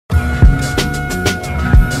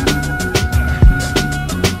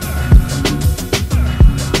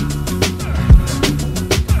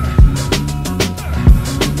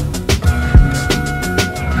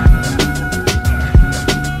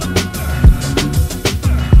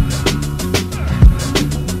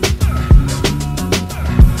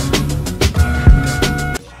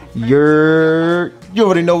You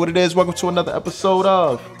already know what it is. Welcome to another episode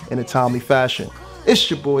of In a Timely Fashion. It's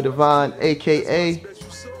your boy Divine, aka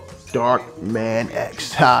Dark Man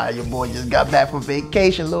X. Hi, your boy just got back from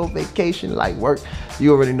vacation, little vacation, light work.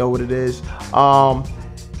 You already know what it is.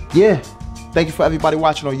 Yeah. Thank you for everybody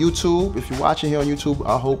watching on YouTube. If you're watching here on YouTube,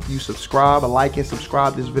 I hope you subscribe, like and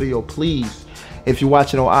subscribe this video, please. If you're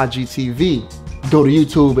watching on IGTV, go to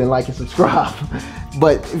YouTube and like and subscribe.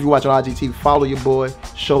 But if you're watching on IGTV, follow your boy,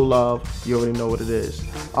 show love. You already know what it is.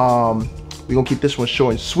 We're gonna keep this one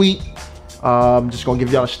short and sweet. I'm just gonna give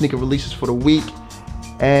y'all sneaker releases for the week.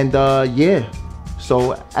 And yeah,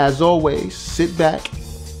 so as always, sit back,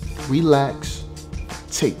 relax,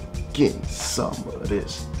 take in some of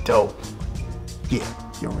this dope. Yeah,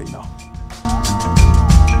 you already know.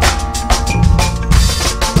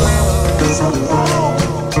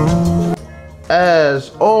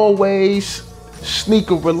 As always,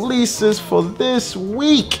 sneaker releases for this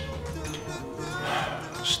week.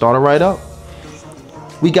 Starting right up.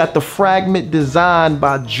 We got the Fragment design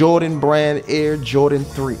by Jordan Brand Air Jordan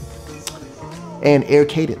 3 and Air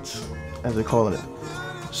Cadence, as they're calling it.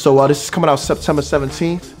 So this is coming out September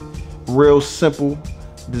 17th. Real simple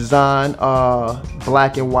design,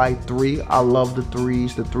 black and white 3. I love the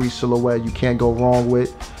 3s, the 3 silhouette. You can't go wrong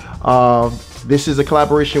with. This is a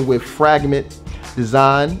collaboration with Fragment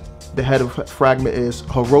Design. The head of Fragment is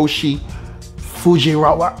Hiroshi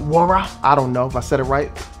Fujiwara. I don't know if I said it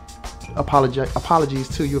right. Apologies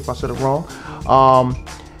to you if I said it wrong.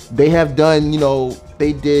 They have done,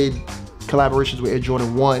 they did collaborations with Air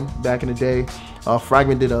Jordan 1 back in the day.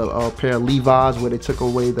 Fragment did a pair of Levi's where they took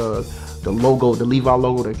away the logo, the Levi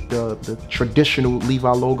logo, the traditional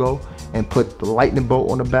Levi logo, and put the lightning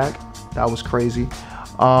bolt on the back. That was crazy.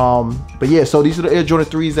 But yeah, so these are the Air Jordan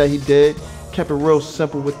 3s that he did. Kept it real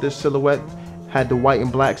simple with this silhouette. Had the white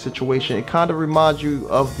and black situation. It kind of reminds you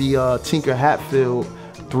of the Tinker Hatfield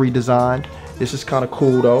 3 design. This is kind of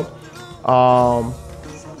cool though.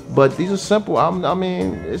 But these are simple. I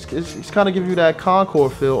mean, it's kind of give you that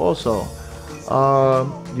Concord feel also.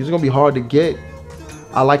 These are gonna be hard to get.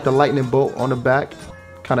 I like the lightning bolt on the back.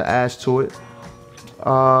 Kind of adds to it. These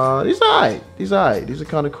are alright. These are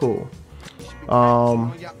kind of cool.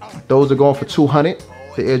 Those are going for 200.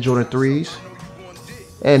 The Air Jordan 3s.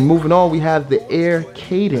 And moving on, we have the Air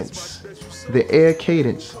Cadence. The Air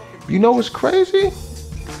Cadence. You know what's crazy?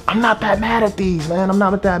 I'm not that mad at these, man. I'm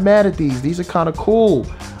not that mad at these. These are kind of cool.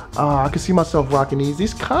 I can see myself rocking these.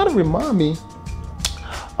 These kind of remind me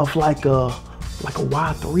of like a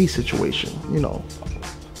Y3 situation,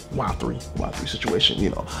 Y3 situation,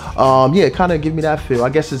 yeah, kind of give me that feel. I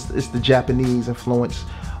guess it's the Japanese influence.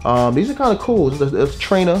 These are kind of cool. It's a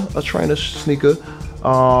trainer sneaker.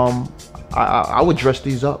 I would dress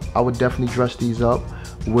these up. I would definitely dress these up.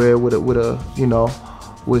 Wear with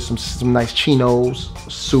some nice chinos,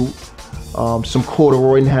 suit, some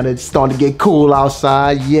corduroy. Now it's starting to get cool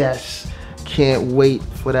outside. Yes, can't wait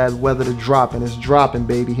for that weather to drop, and it's dropping,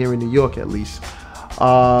 baby, here in New York at least.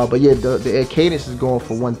 But yeah, the Air Cadence is going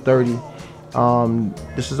for 130.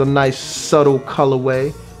 This is a nice subtle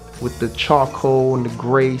colorway with the charcoal and the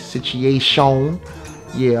gray situation.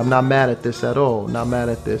 Yeah, I'm not mad at this at all. Not mad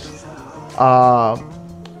at this. Yeah,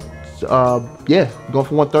 going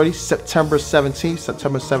for 130. September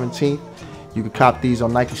 17th. You can cop these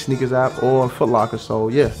on Nike Sneakers app or on Foot Locker. So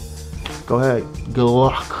yeah, go ahead. Good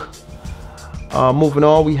luck. Moving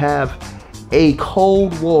on, we have a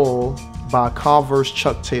Cold Wall by Converse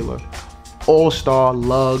Chuck Taylor, All-Star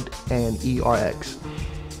Lugged and ERX.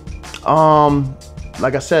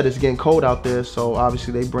 Like I said, it's getting cold out there, so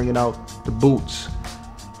obviously they bringing out the boots,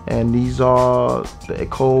 and these are a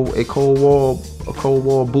cold wall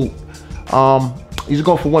boot. These are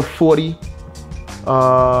going for 140.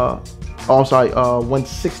 I'm sorry,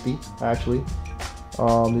 160 actually. These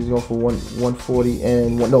are going for 140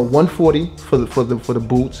 and 140 for the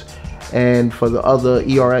boots, and for the other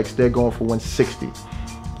ERX they're going for 160.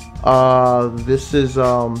 This is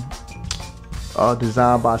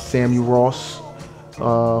designed by Samuel Ross,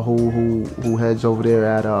 who heads over there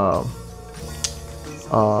at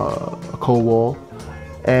Cold Wall,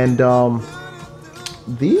 and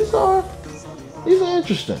these are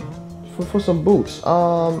interesting for some boots.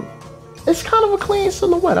 It's kind of a clean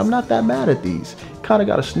silhouette. I'm not that mad at these. Kind of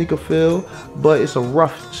got a sneaker feel, but it's a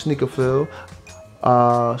rough sneaker feel.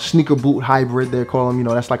 Sneaker boot hybrid, they're calling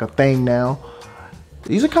them. That's like a thing now.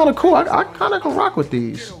 These are kind of cool. I kind of can rock with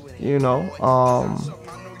these. Yeah,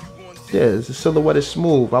 the silhouette is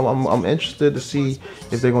smooth. I'm interested to see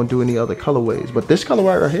if they're gonna do any other colorways. But this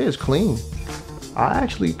colorway right here is clean. I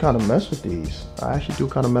actually kind of mess with these. I actually do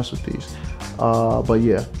kind of mess with these. But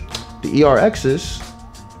yeah, the ERXs,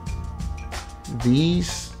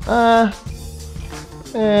 These, try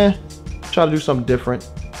to do something different.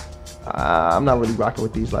 I'm not really rocking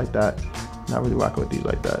with these like that. Not really rocking with these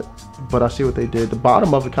like that. But I see what they did. The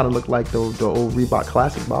bottom of it kind of looked like the old Reebok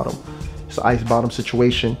Classic bottom. It's an ice bottom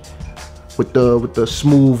situation with the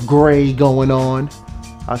smooth gray going on.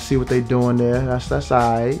 I see what they're doing there. That's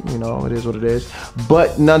alright. You know, it is what it is.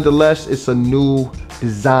 But nonetheless, it's a new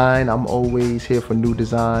design. I'm always here for new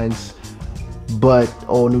designs. But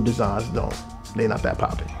all new designs they're not that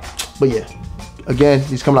popping. But yeah, again,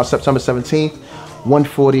 these coming out September 17th.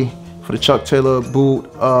 140 for the Chuck Taylor boot,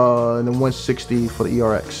 and then 160 for the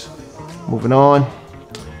ERX. Moving on,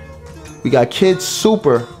 we got Kid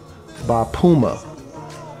Super by Puma.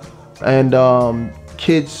 And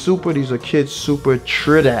Kid Super, these are Kid Super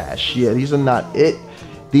Tridash. Yeah, these are not it.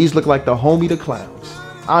 These look like the Homie the Clowns.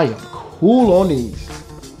 I am cool on these.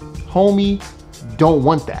 Homie, don't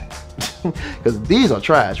want that. Because these are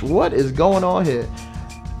trash. What is going on here?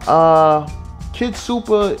 Kid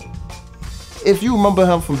Super, if you remember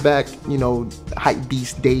him from back, you know, Hype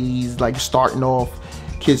Beast days, like starting off,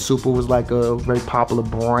 Kid Super was like a very popular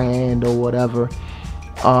brand or whatever.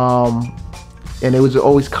 And it was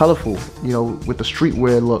always colorful, you know, with the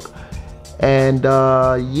streetwear look. And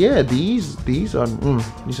yeah, these are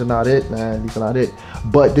not it, man. These are not it.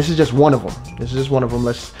 But this is just one of them. This is just one of them.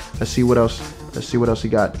 Let's see what else. Let's see what else he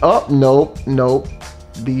got. Oh, nope.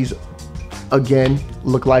 These again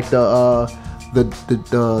look like the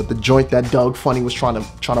joint that Doug Funny was trying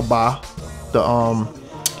to buy.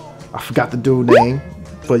 I forgot the dude name,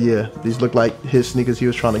 but yeah, these look like his sneakers he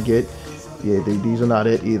was trying to get. Yeah, these are not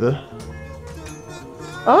it either.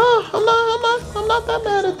 I'm not that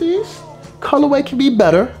mad at these. Colorway can be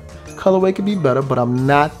better. But I'm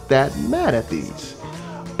not that mad at these.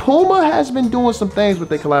 Puma has been doing some things with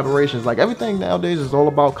their collaborations. Like everything nowadays is all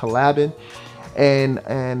about collabing, and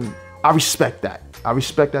I respect that. I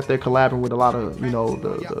respect that they're collabing with a lot of, you know,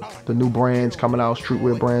 the new brands coming out,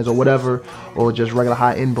 streetwear brands or whatever, or just regular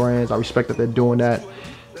high-end brands. I respect that they're doing that.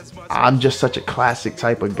 I'm just such a classic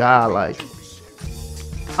type of guy. Like,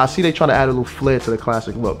 I see they trying to add a little flair to the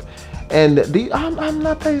classic look. And I'm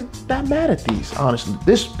not that mad at these, honestly.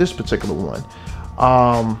 This particular one.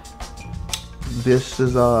 This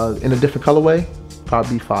is in a different colorway,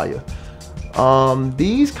 probably fire.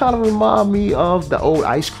 These kind of remind me of the old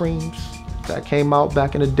ice creams that came out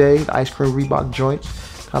back in the day, the ice cream Reebok joints.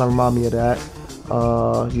 Kind of remind me of that.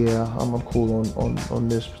 Yeah, I'm cool on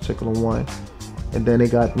this particular one. And then they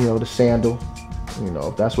got, you know, the sandal. You know,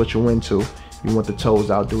 if that's what you're into, you want the toes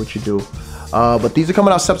out, do what you do. But these are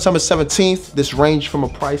coming out September 17th. This range from a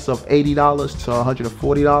price of $80 to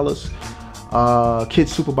 $140. Kid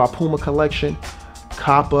Super by Puma collection.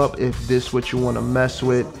 Cop up if this what you want to mess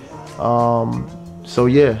with. So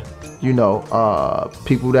yeah, you know,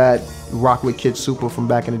 people that rock with Kid Super from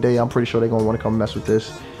back in the day, I'm pretty sure they're gonna want to come mess with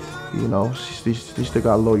this. You know, these still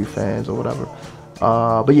got loyal fans or whatever.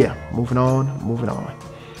 But yeah, moving on.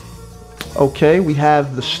 Okay, we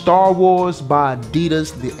have the Star Wars by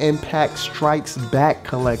Adidas, the Impact Strikes Back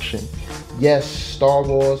collection. Yes, Star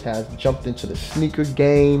Wars has jumped into the sneaker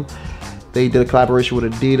game. They did a collaboration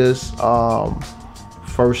with Adidas.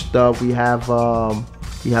 First up, we have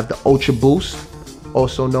the Ultra Boost,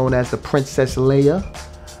 also known as the Princess Leia.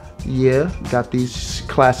 Yeah, got these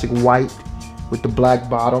classic white with the black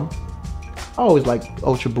bottom. I always like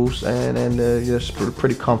Ultra Boost, and they're just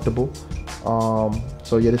pretty comfortable.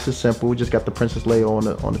 So yeah, this is simple. We just got the Princess Leia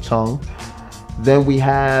on the tongue. Then we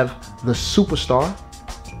have the Superstar,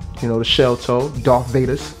 you know, the shell toe, Darth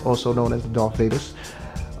Vader's, also known as the Darth Vader's.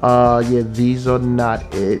 Yeah, these are not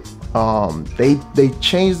it. They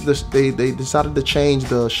changed this. They decided to change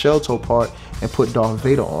the shell toe part and put Darth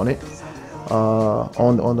Vader on it,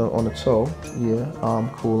 on the toe. Yeah, I'm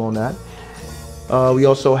cool on that. We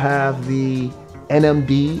also have the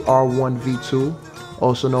NMD R1 V2,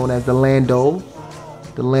 also known as the Lando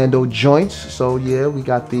joints. So yeah, we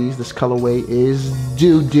got these. This colorway is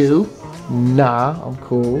doo-doo. Nah, I'm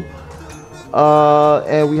cool.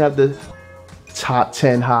 And we have the Top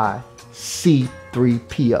 10 High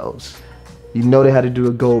C3POs. You know they had to do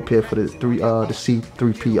a gold pair for the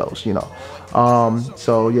C3POs, you know.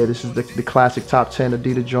 So yeah, this is the classic Top 10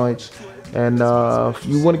 Adidas joints. And if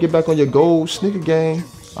you want to get back on your gold sneaker game,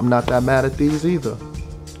 I'm not that mad at these either.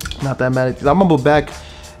 Not that mad at these. I remember back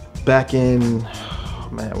in,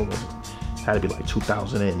 man, what was it? Had to be like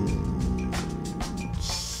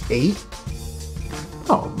 2008.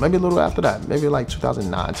 Oh, maybe a little after that. Maybe like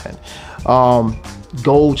 2009, 10.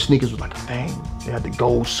 Gold sneakers was like a thing. They had the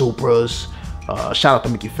gold Supras, Shout out to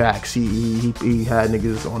Mickey Fax. He had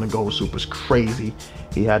niggas on the Gold Supers crazy.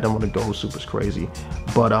 He had them on the Gold Supers crazy.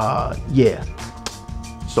 But yeah.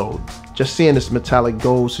 So just seeing this metallic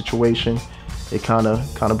gold situation, it kind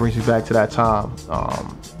of brings me back to that time.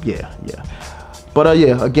 Yeah. But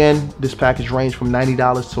yeah, again, this package ranged from $90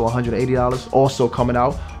 to $180. Also coming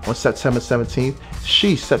out on September 17th.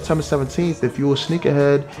 Sheesh, September 17th. If you're a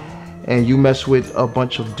sneakerhead and you mess with a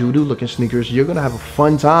bunch of doo-doo looking sneakers, you're gonna have a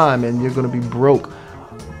fun time and you're gonna be broke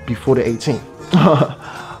before the 18th.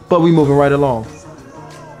 But we moving right along.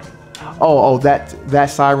 Oh, that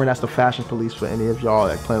siren, that's the fashion police for any of y'all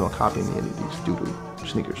that plan on copying any of these doo-doo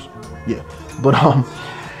sneakers. Yeah, but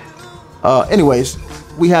anyways,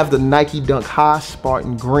 we have the Nike Dunk High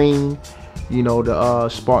Spartan Green. You know, the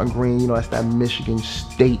Spartan Green, you know, that's that Michigan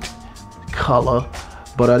State color.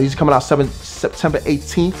 But these are coming out September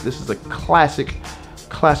 18th. This is a classic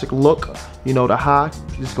look. You know, the high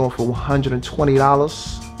is going for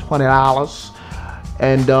 $120.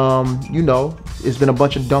 And you know, it's been a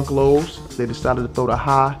bunch of dunk lows. They decided to throw the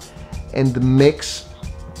high in the mix.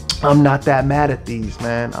 I'm not that mad at these,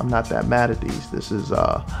 man. I'm not that mad at these. This is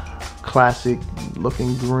classic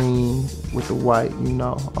looking green with the white, you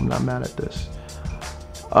know. I'm not mad at this.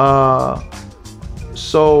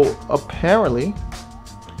 So apparently,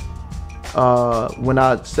 when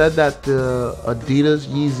I said that the Adidas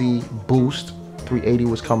Yeezy Boost 380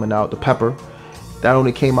 was coming out, the Pepper, that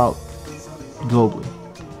only came out globally.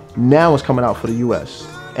 Now it's coming out for the US,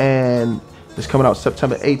 and it's coming out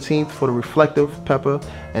September 18th for the reflective Pepper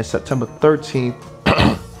and September 13th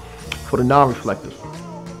for the non-reflective.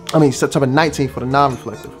 I mean September 19th for the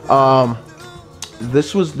non-reflective.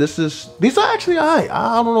 These are actually alright.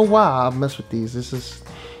 I don't know why I mess with these. This is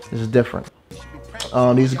different.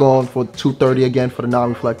 These are going for $230 again for the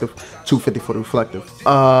non-reflective, $250 for the reflective.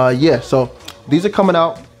 Yeah, so these are coming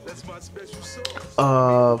out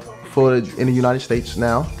in the United States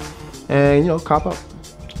now, and you know, cop up,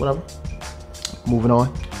 whatever. Moving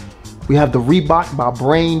on, we have the Reebok by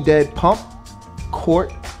Brain Dead Pump,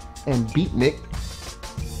 Court, and Beatnik.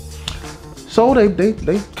 So they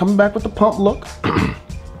coming back with the pump look.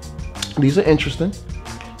 These are interesting.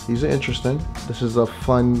 These are interesting. This is a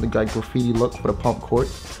fun like graffiti look for the pump court.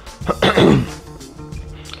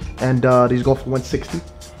 And these go for $160.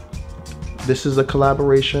 This is a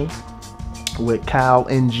collaboration with Cal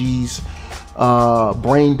NG's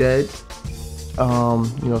Brain Dead.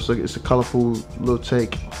 You know, so it's a colorful little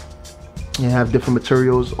take. You have different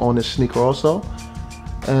materials on this sneaker also.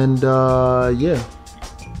 And yeah,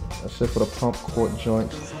 that's it for the pump court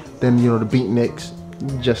joints. Then, you know, the Beatniks,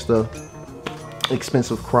 just a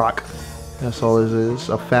expensive croc. That's all it is.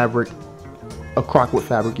 A croc with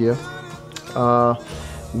fabric, yeah.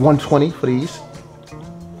 $120 for these.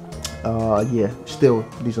 Yeah, still,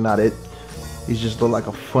 these are not it. These just look like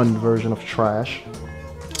a fun version of trash.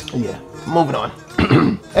 Yeah, moving on.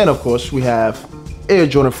 And of course, we have Air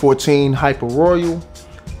Jordan 14 Hyper Royal,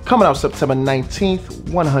 coming out September 19th,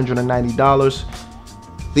 $190.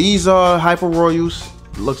 These are Hyper Royals.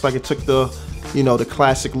 Looks like it took the, you know, the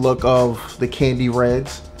classic look of the Candy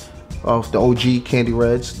Reds, of the OG Candy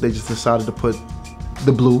Reds. They just decided to put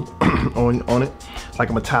the blue on it, like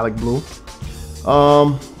a metallic blue.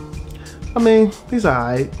 I mean, these are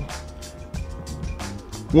alright.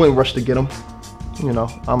 Wouldn't rush to get them. You know,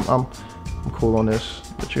 I'm cool on this,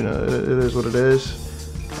 but you know, it is what it is.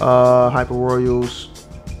 Hyper Royals,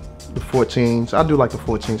 the 14s. I do like the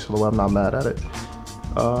 14s silhouette. I'm not mad at it.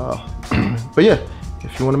 But yeah,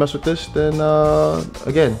 if you want to mess with this, then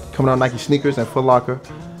again, coming out Nike sneakers and Foot Locker.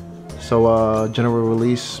 So general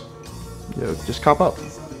release, yeah, just cop up.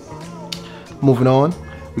 Moving on,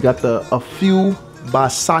 we got the A Few by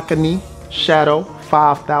Saucony Shadow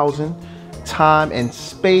 5000 Time and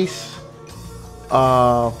Space.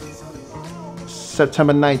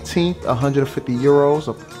 September 19th, 150 euros,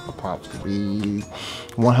 approximately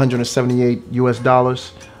 178 US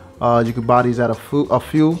dollars. You can buy these at a few.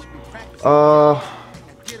 I'm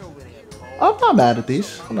not mad at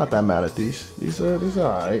these. I'm not that mad at these. These are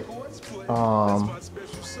alright.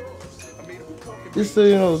 It's the,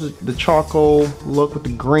 you know, the charcoal look with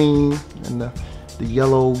the green and the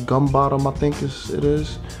yellow gum bottom, I think it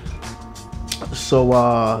is.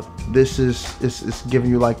 So this is giving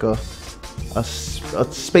you like a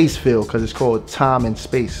space feel, because it's called Time and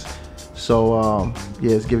Space. So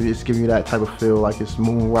yeah, it's giving you that type of feel, like it's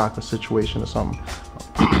moon rocker situation or something.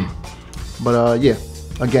 But yeah,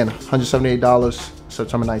 again, $178,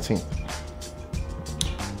 September 19th.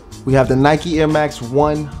 We have the Nike Air Max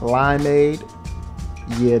 1 Limeade.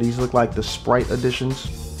 Yeah, these look like the Sprite editions.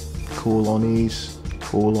 Cool on these.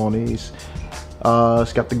 Cool on these.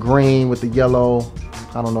 It's got the green with the yellow.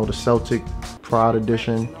 I don't know, the Celtic Pride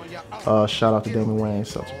edition. Shout out to Damon Wayne,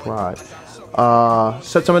 Celtic Pride.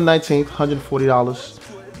 September 19th, $140.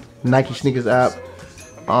 Nike sneakers app.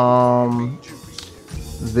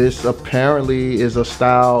 This apparently is a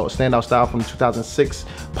standout style from the 2006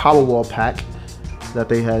 Powerwall pack that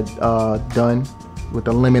they had done with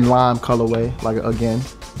the lemon lime colorway. Like, again,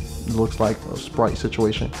 it looks like a Sprite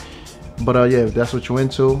situation. But yeah, if that's what you're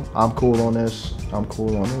into, I'm cool on this. I'm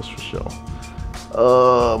cool on this for sure.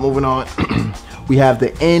 Moving on. We have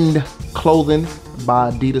the End clothing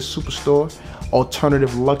by Adidas Superstore,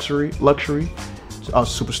 alternative luxury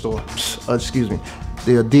superstore. Excuse me,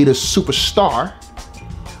 the Adidas Superstar,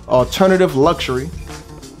 alternative luxury.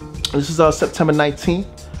 This is September 19th.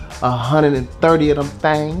 130 of them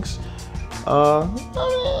things. I'm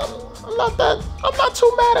not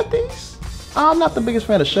too mad at these. I'm not the biggest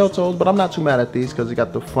fan of shell toes, but I'm not too mad at these because it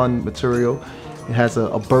got the fun material. It has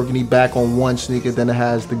a burgundy back on one sneaker, then it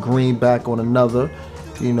has the green back on another,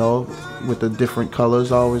 you know, with the different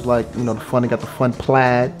colors. I always like, you know, the fun. It got the fun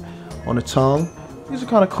plaid on the tongue. These are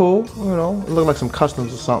kind of cool, you know. It look like some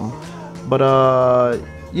customs or something. But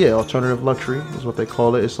yeah, alternative luxury is what they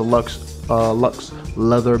call it. It's a luxe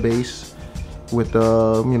leather base with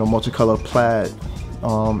you know, multicolored plaid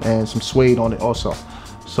and some suede on it also.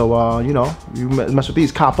 So you know, you mess with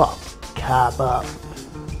these, cop up.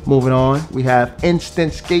 Moving on, we have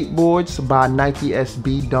Instant Skateboards by Nike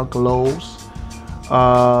SB Dunk Lows.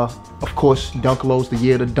 Of course, Dunk Lows, the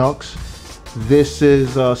year of the dunks. This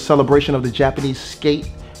is a celebration of the Japanese skate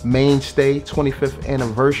mainstay 25th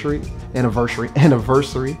anniversary.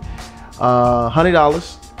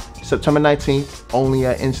 $100, September 19th, only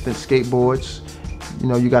at Instant Skateboards. You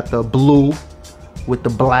know, you got the blue with the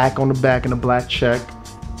black on the back and the black check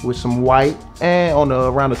with some white and on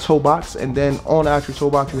around the toe box, and then on the actual toe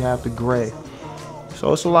box you have the gray.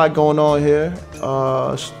 So it's a lot going on here.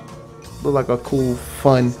 Look like a cool,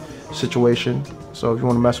 fun situation. So if you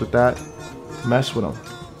want to mess with that, mess with them.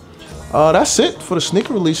 That's it for the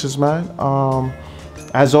sneaker releases, man.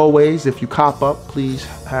 As always, if you cop up, please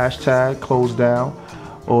hashtag close down,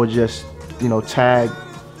 or just, you know, tag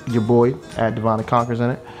your boy at Divine Conquers in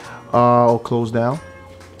it, or close down.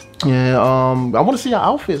 And I want to see your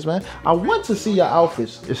outfits, man. I want to see your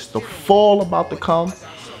outfits. It's the fall about to come.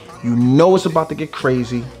 You know it's about to get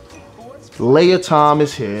crazy. Layer time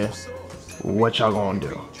is here. What y'all gonna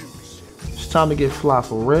do? It's time to get fly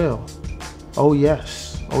for real. Oh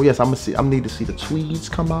yes. Oh yes. I need to see the tweeds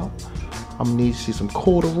come out. I'm gonna need to see some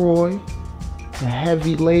corduroy,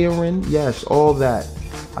 heavy layering. Yes, all that.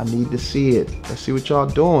 I need to see it. Let's see what y'all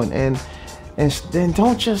doing. And then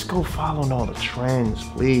don't just go following all the trends,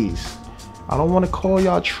 please. I don't want to call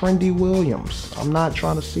y'all Trendy Williams. I'm not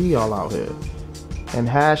trying to see y'all out here. And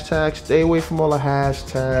hashtags, stay away from all the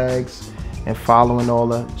hashtags and following all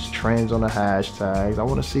the trends on the hashtags. I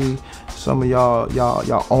want to see some of y'all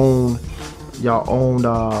own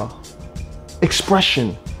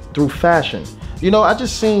expression through fashion. You know, I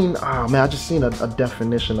just seen a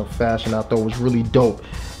definition of fashion I thought was really dope,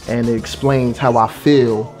 and it explains how I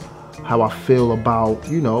feel about,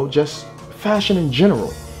 you know, just fashion in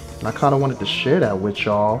general. And I kind of wanted to share that with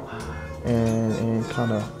y'all and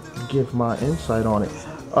kind of give my insight on it.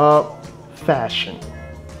 Fashion,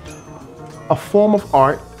 a form of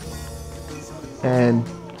art and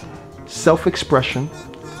self-expression,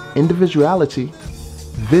 individuality,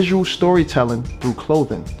 visual storytelling through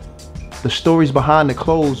clothing. The stories behind the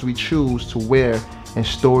clothes we choose to wear and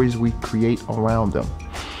stories we create around them.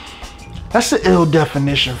 That's the ill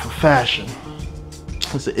definition for fashion.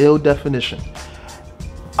 It's an ill definition.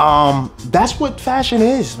 That's what fashion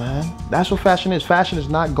is, man. That's what fashion is. Fashion is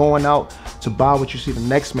not going out to buy what you see the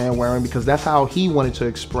next man wearing, because that's how he wanted to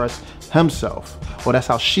express himself, or that's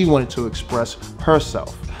how she wanted to express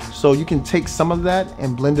herself. So you can take some of that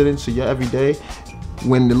and blend it into your everyday.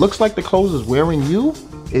 When it looks like the clothes is wearing you,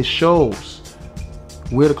 it shows.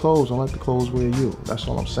 Wear the clothes, don't let the clothes wear you. That's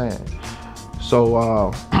all I'm saying.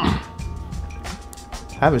 So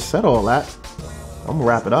having said all that, I'm gonna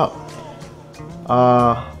wrap it up.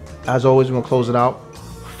 As always, we're gonna close it out.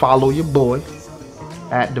 Follow your boy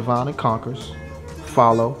at Divine Conquers.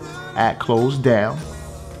 Follow at Close Down.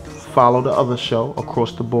 Follow the other show,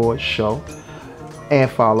 Across the Board Show, and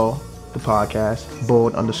follow the podcast,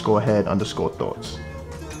 board_head_thoughts.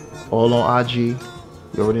 All on IG.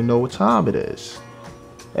 You already know what time it is.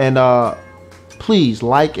 And please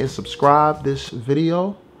like and subscribe this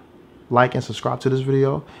video. Like and subscribe to this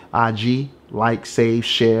video. IG, like, save,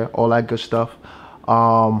 share, all that good stuff.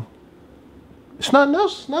 It's nothing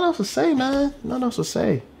else to say, man. Nothing else to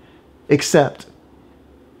say. Except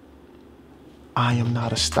I am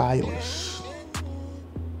not a stylist.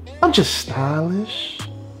 I'm just stylish.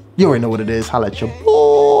 You already know what it is. Holla at your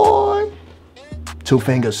boy. 2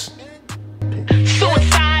 fingers.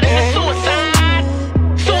 Suicide is suicide.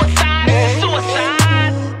 Suicide is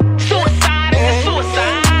suicide. Suicide is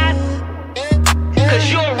suicide. Cause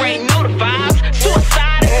you already know the vibes.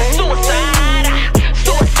 Suicide is suicide.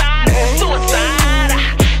 Suicide is suicide.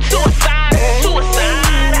 Suicide is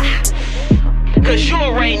suicide. Cause you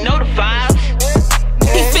already know the vibes.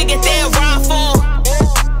 He figured they'd ride for him.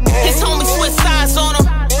 His homies switch sides on him.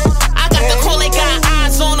 I got the call, they got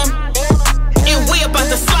eyes on him. And we about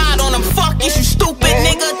to slide on him. Fuck is you stupid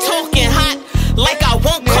nigga talking hot like I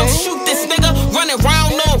won't come shoot this nigga. Running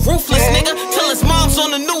round all roofless nigga till his mom's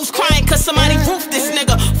on the news crying cause somebody roofed this